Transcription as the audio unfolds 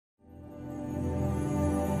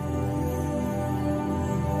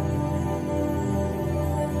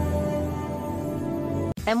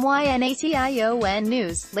MYNATION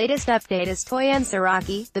News. Latest update is Toyin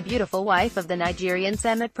Saraki, the beautiful wife of the Nigerian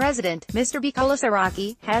Senate President, Mr. Bukola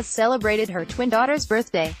Saraki, has celebrated her twin daughter's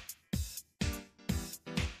birthday.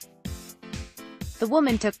 The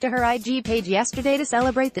woman took to her IG page yesterday to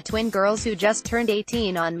celebrate the twin girls who just turned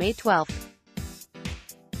 18 on May 12.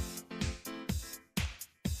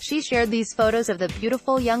 She shared these photos of the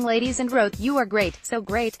beautiful young ladies and wrote, "You are great, so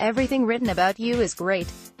great, everything written about you is great.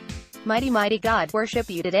 Mighty, mighty God, worship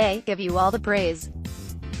you today, give you all the praise.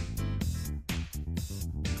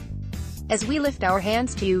 As we lift our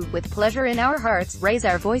hands to you, with pleasure in our hearts, raise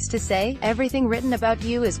our voice to say, everything written about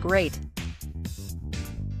you is great."